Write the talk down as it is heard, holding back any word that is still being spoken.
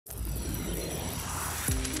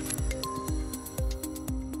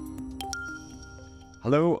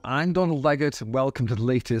Hello, I'm Donald Leggett and welcome to the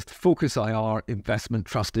latest focusIR Investment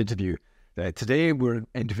Trust interview. Today we're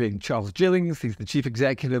interviewing Charles Jillings. He's the Chief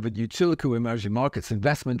Executive at Utilico Emerging Markets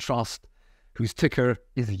Investment Trust, whose ticker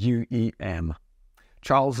is UEM.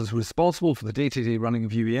 Charles is responsible for the day-to-day running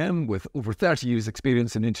of UEM with over 30 years'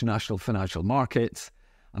 experience in international financial markets.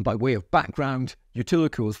 And by way of background,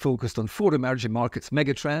 Utilico is focused on 4 emerging markets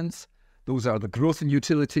megatrends. Those are the growth in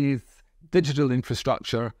utilities, digital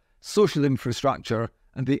infrastructure, social infrastructure,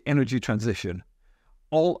 and the energy transition,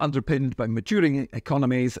 all underpinned by maturing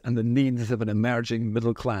economies and the needs of an emerging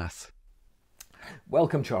middle class.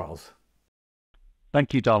 Welcome, Charles.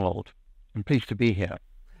 Thank you, Donald. I'm pleased to be here.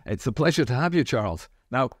 It's a pleasure to have you, Charles.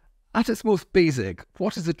 Now, at its most basic,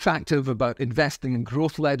 what is attractive about investing in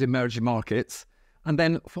growth-led emerging markets? And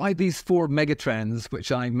then why these 4 megatrends,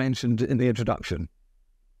 which I mentioned in the introduction?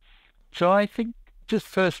 So I think just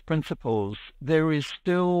first principles, there is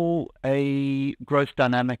still a growth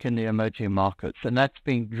dynamic in the emerging markets, and that's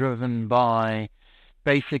being driven by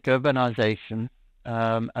basic urbanization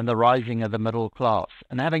and the rising of the middle class.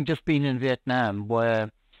 And having just been in Vietnam,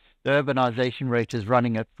 where the urbanization rate is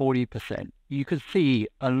running at 40%, you could see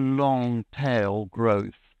a long tail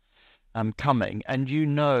growth coming. And you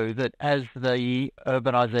know that as the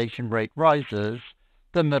urbanization rate rises,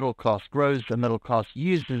 the middle class grows, the middle class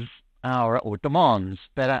uses or demands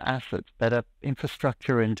better assets, better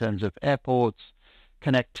infrastructure in terms of airports,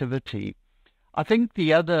 connectivity. I think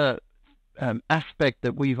the other aspect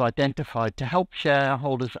that we've identified to help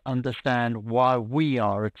shareholders understand why we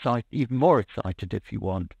are excited, even more excited if you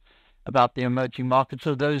want, about the emerging markets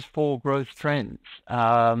are those 4 growth trends.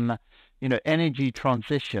 Energy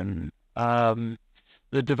transition. The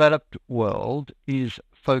developed world is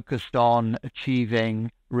focused on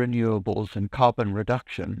achieving renewables and carbon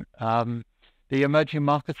reduction. The emerging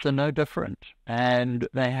markets are no different, and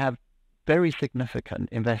they have very significant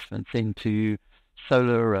investments into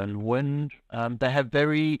solar and wind. They have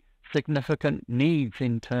very significant needs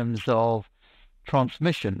in terms of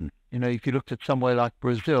transmission. If you looked at somewhere like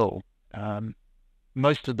Brazil,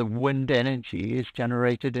 most of the wind energy is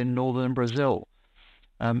generated in northern Brazil.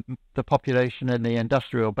 The population and the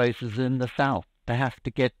industrial base is in the south. They have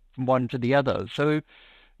to get from one to the other. So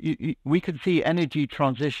we could see energy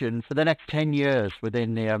transition for the next 10 years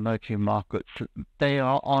within the emerging markets. They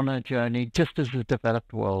are on a journey just as the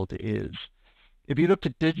developed world is. If you looked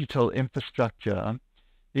at digital infrastructure,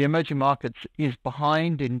 the emerging markets is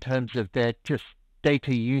behind in terms of their just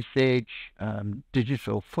data usage,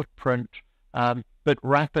 digital footprint, but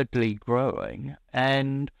rapidly growing.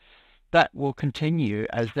 And that will continue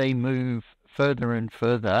as they move further and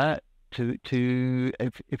further to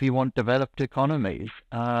if you want, developed economies.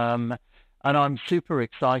 And I'm super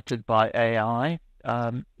excited by AI,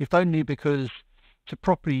 if only because to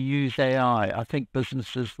properly use AI, I think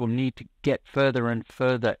businesses will need to get further and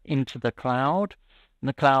further into the cloud. And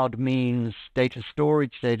the cloud means data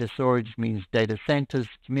storage means data centers,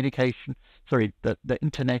 the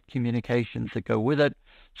internet communications that go with it.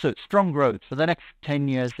 So strong growth for the next 10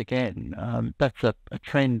 years again. That's a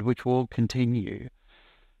trend which will continue.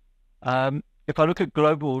 If I look at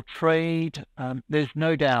global trade, there's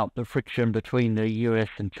no doubt the friction between the US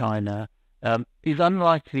and China is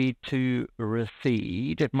unlikely to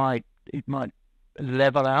recede. It might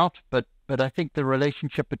level out, but I think the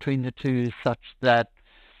relationship between the two is such that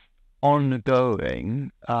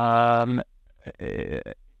ongoing,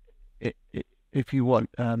 if you want,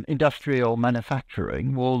 industrial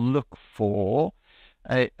manufacturing will look for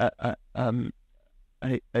a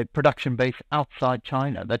production base outside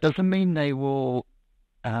China. That doesn't mean they will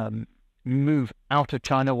move out of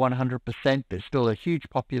China 100%. There's still a huge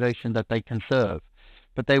population that they can serve,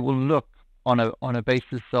 but they will look on a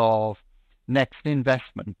basis of next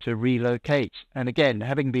investment to relocate. And again,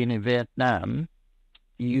 having been in Vietnam,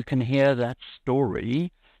 you can hear that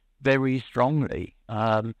story very strongly.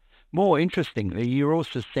 More interestingly, you're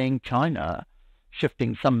also seeing China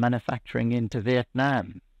shifting some manufacturing into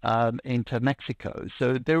Vietnam, into Mexico.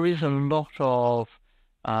 So there is a lot of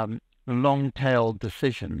long-tail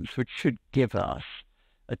decisions which should give us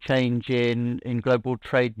a change in global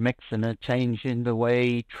trade mix and a change in the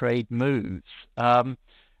way trade moves.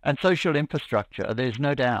 And social infrastructure, there's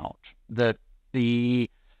no doubt that the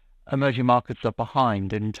emerging markets are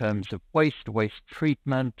behind in terms of waste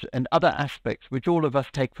treatment, and other aspects which all of us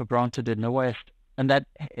take for granted in the West. And that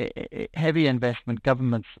heavy investment,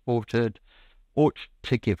 government supported, ought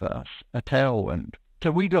to give us a tailwind. So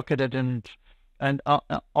we look at it and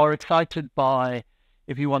are excited by,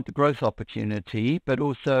 if you want, the growth opportunity, but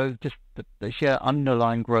also just the sheer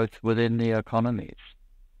underlying growth within the economies.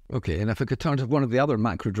 Okay, and if I could turn to one of the other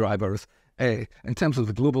macro drivers, in terms of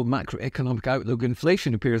the global macroeconomic outlook,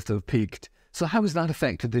 inflation appears to have peaked. So how has that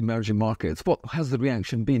affected the emerging markets? What has the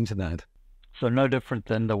reaction been to that? So no different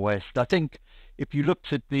than the West. I think if you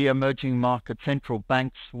looked at the emerging market central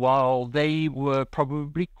banks, while they were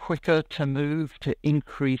probably quicker to move to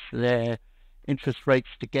increase their interest rates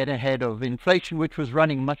to get ahead of inflation, which was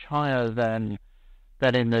running much higher than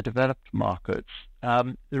in the developed markets,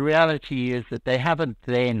 the reality is that they haven't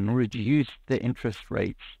then reduced the interest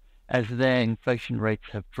rates as their inflation rates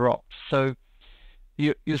have dropped. So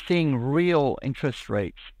you're seeing real interest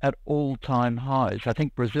rates at all-time highs. I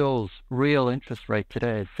think Brazil's real interest rate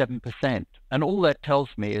today is 7%. And all that tells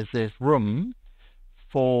me is there's room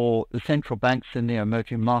for the central banks in the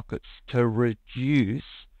emerging markets to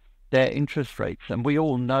reduce their interest rates. And we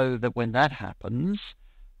all know that when that happens,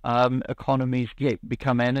 economies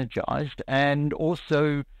become energized, and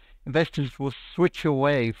also investors will switch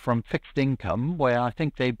away from fixed income, where I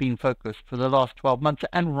think they've been focused for the last 12 months,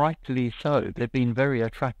 and rightly so. They've been very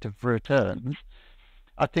attractive returns.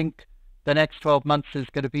 I think the next 12 months is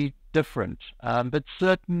going to be different, but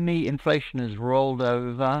certainly inflation has rolled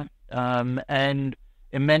over, and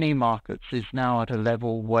in many markets is now at a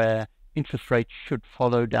level where interest rates should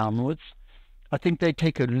follow downwards. I think they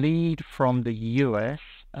take a lead from the US.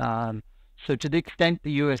 So to the extent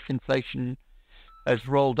the US inflation has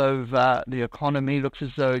rolled over, the economy looks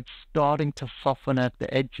as though it's starting to soften at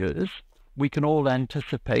the edges, we can all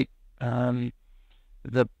anticipate the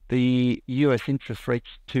US interest rates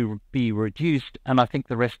to be reduced, and I think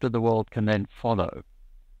the rest of the world can then follow.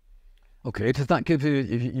 Okay, does that give you,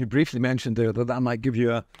 you briefly mentioned there that might give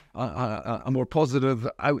you a more positive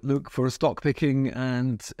outlook for stock picking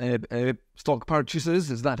and stock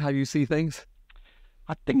purchases? Is that how you see things?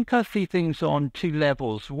 I think I see things on two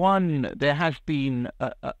levels. One, there has been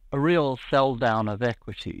a real sell down of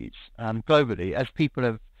equities globally as people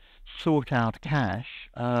have sought out cash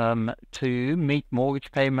to meet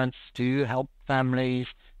mortgage payments, to help families,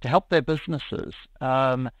 to help their businesses.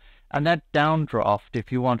 And that downdraft,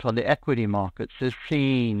 if you want, on the equity markets has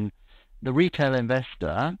seen the retail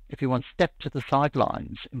investor, if you want, step to the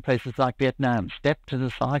sidelines in places like Vietnam, step to the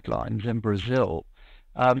sidelines in Brazil.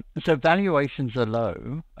 So valuations are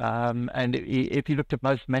low, and if you looked at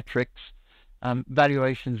most metrics,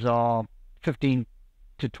 valuations are 15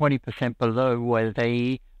 to 20% below where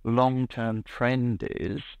the long-term trend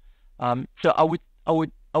is. So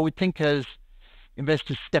I would think as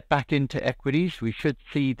investors step back into equities, we should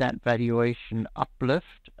see that valuation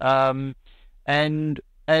uplift. And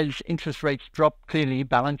as interest rates drop, clearly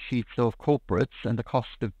balance sheets of corporates and the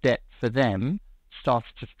cost of debt for them starts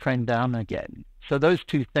to trend down again. So those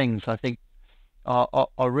two things, I think,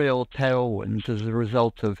 are real tailwinds as a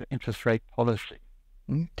result of interest rate policy.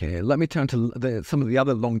 Okay, let me turn to some of the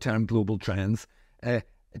other long-term global trends.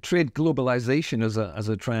 Trade globalization as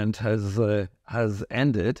a trend has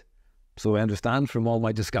ended. So I understand from all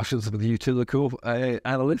my discussions with the Utilico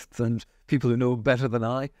analysts and people who know better than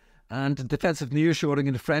I. And defensive nearshoring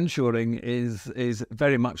and friendshoring is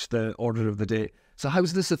very much the order of the day. So how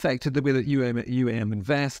has this affected the way that UAM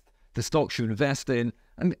invest, the stocks you invest in?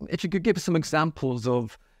 And if you could give us some examples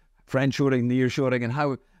of friendshoring, nearshoring, and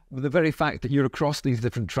how the very fact that you're across these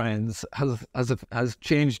different trends has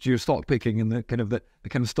changed your stock picking and the kind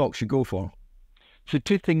of stocks you go for. So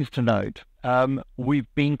two things to note.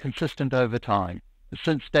 We've been consistent over time.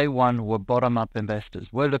 Since day one, we're bottom-up investors.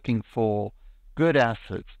 We're looking for good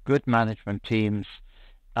assets, good management teams,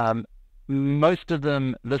 most of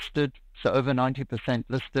them listed, so over 90%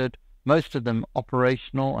 listed, most of them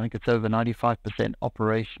operational. I think it's over 95%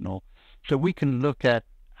 operational. So we can look at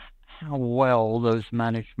how well those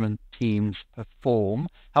management teams perform,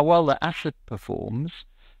 how well the asset performs,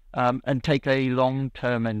 and take a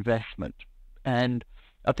long-term investment. And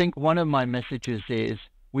I think one of my messages is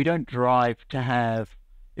we don't drive to have,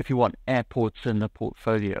 if you want, airports in the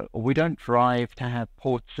portfolio, or we don't drive to have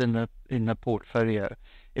ports in the portfolio.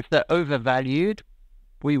 If they're overvalued,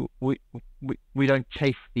 we don't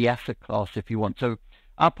chase the asset class, if you want. So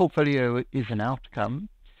our portfolio is an outcome.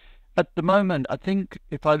 At the moment, I think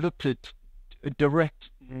if I looked at direct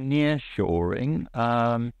nearshoring,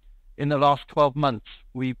 in the last 12 months,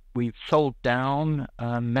 we've sold down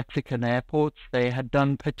Mexican airports. They had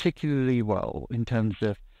done particularly well in terms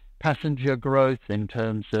of passenger growth, in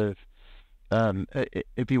terms of,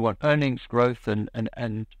 if you want, earnings growth and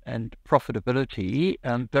profitability.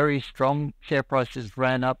 Very strong. Share prices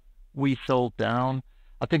ran up. We sold down.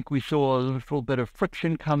 I think we saw a little bit of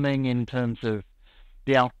friction coming in terms of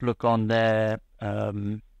the outlook on their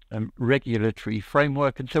regulatory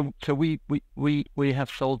framework, and so we have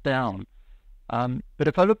sold down. But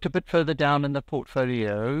if I looked a bit further down in the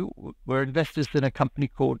portfolio, we're investors in a company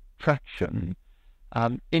called Traction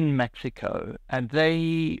in Mexico, and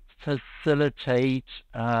they facilitate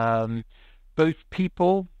both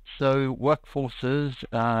people, so workforces,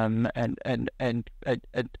 and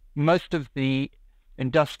most of the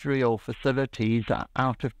industrial facilities are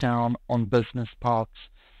out of town on business parks,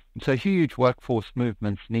 so huge workforce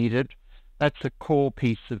movements needed. That's a core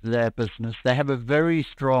piece of their business. They have a very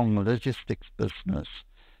strong logistics business,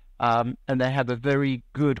 and they have a very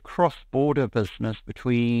good cross-border business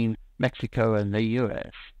between Mexico and the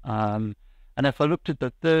US. And if I looked at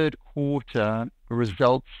the third quarter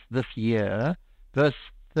results this year versus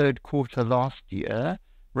third quarter last year,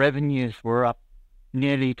 revenues were up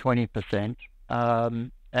nearly 20%,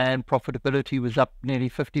 and profitability was up nearly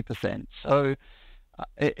 50%. So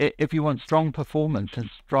if you want strong performance and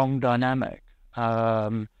strong dynamic,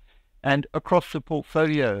 and across the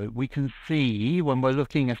portfolio, we can see when we're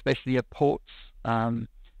looking especially at ports,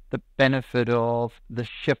 the benefit of the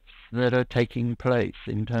shifts that are taking place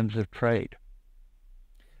in terms of trade.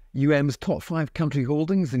 UM's top 5 country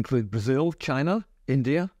holdings include Brazil, China,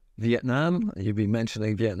 India, Vietnam. You've been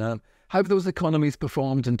mentioning Vietnam. How have those economies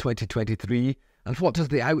performed in 2023, and what does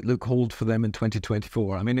the outlook hold for them in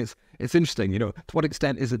 2024? I mean, it's interesting, to what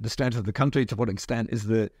extent is it the strength of the country? To what extent is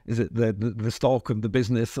it the stock of the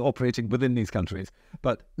business operating within these countries?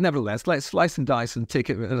 But nevertheless, let's slice and dice and take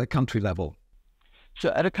it at a country level. So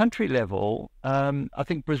at a country level, I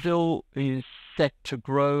think Brazil is set to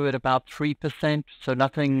grow at about 3%. So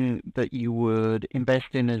nothing that you would invest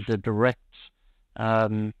in as a direct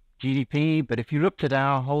GDP. But if you looked at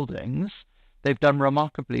our holdings, they've done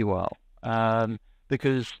remarkably well,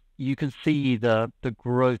 because you can see the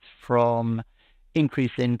growth from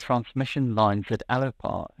increase in transmission lines at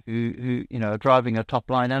Alupar, who are driving a top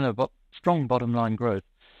line and a strong bottom line growth.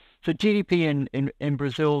 So GDP in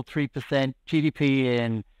Brazil, 3%. GDP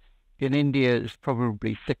in India is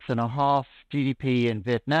probably 6.5%. GDP in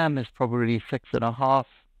Vietnam is probably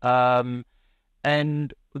 6.5%.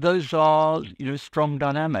 And those are, strong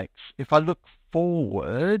dynamics. If I look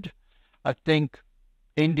forward, I think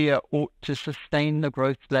India ought to sustain the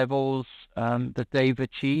growth levels that they've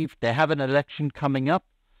achieved. They have an election coming up.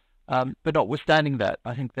 But notwithstanding that,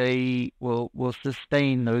 I think they will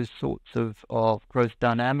sustain those sorts of growth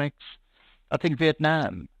dynamics. I think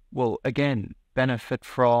Vietnam will, again, benefit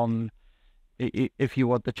from, if you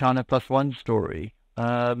want, the China plus one story,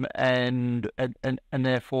 and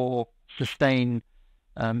therefore sustain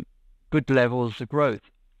good levels of growth.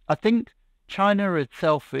 I think China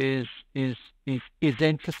itself is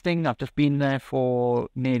interesting. I've just been there for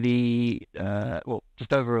nearly,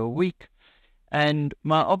 just over a week. And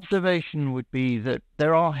my observation would be that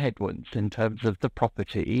there are headwinds in terms of the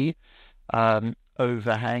property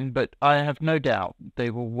overhang, but I have no doubt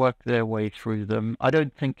they will work their way through them. I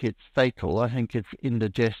don't think it's fatal. I think it's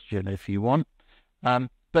indigestion, if you want.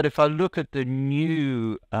 But if I look at the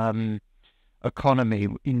new economy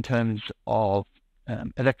in terms of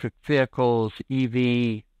electric vehicles,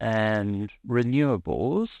 EV, and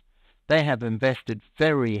renewables, they have invested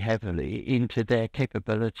very heavily into their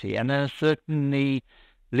capability, and they're certainly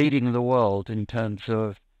leading the world in terms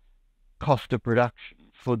of cost of production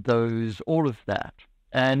for all of that.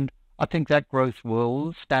 And I think that growth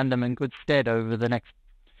will stand them in good stead over the next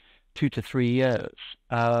 2 to 3 years.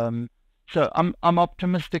 So I'm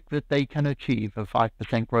optimistic that they can achieve a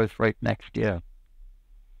 5% growth rate next year.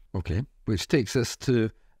 Okay, which takes us to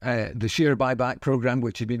the share buyback program,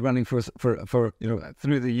 which you've been running for through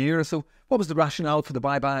the year. So what was the rationale for the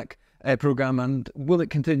buyback program, and will it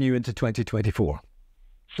continue into 2024?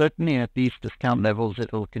 Certainly at these discount levels,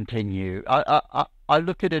 it will continue. I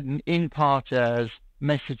look at it in part as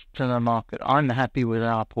message to the market. I'm happy with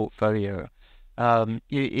our portfolio.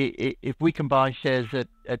 If we can buy shares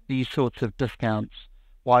at these sorts of discounts,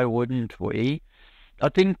 why wouldn't we? I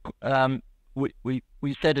think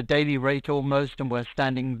we set a daily rate almost, and we're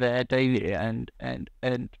standing there daily, and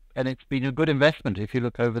it's been a good investment. If you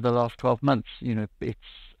look over the last 12 months, it's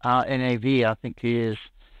our NAV, I think, is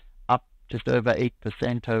up just over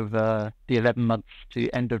 8% over the 11 months to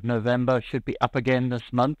end of November. Should be up again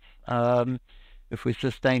this month if we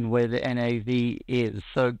sustain where the NAV is.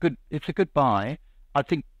 So good, it's a good buy, I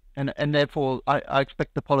think, and therefore I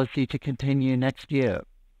expect the policy to continue next year.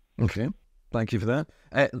 Okay. Thank you for that.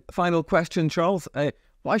 Final question, Charles.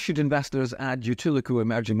 Why should investors add Utilico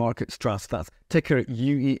Emerging Markets Trust, that's ticker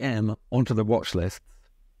UEM, onto the watch list?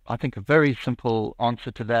 I think a very simple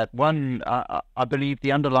answer to that. One, I believe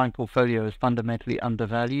the underlying portfolio is fundamentally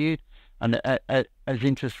undervalued, and as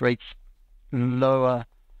interest rates lower,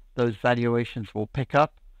 those valuations will pick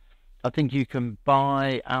up. I think you can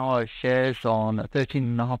buy our shares on a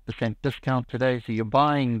 13.5% discount today. So you're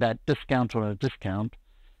buying that discount on a discount.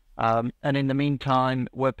 And in the meantime,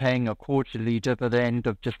 we're paying a quarterly dividend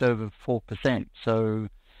of just over 4%. So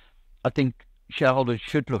I think shareholders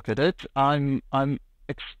should look at it. I'm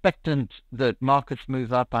expectant that markets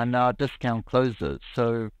move up and our discount closes.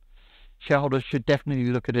 So shareholders should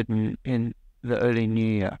definitely look at it in the early new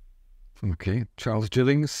year. Okay. Charles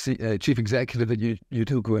Jillings, Chief Executive at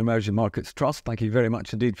Utilico Emerging Markets Trust. Thank you very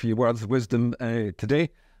much indeed for your words of wisdom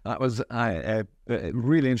today. That was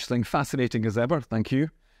really interesting, fascinating as ever. Thank you.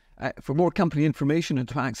 For more company information and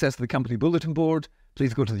to access the company bulletin board,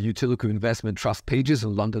 please go to the Utilico Investment Trust pages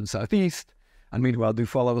in London South East. And meanwhile, do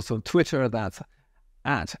follow us on Twitter. That's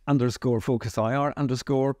 @_focusIR_,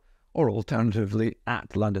 or alternatively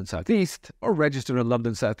at London South East, or register on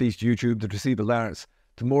London South East YouTube to receive alerts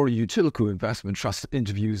to more Utilico Investment Trust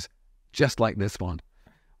interviews just like this one.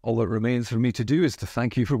 All that remains for me to do is to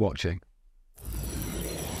thank you for watching.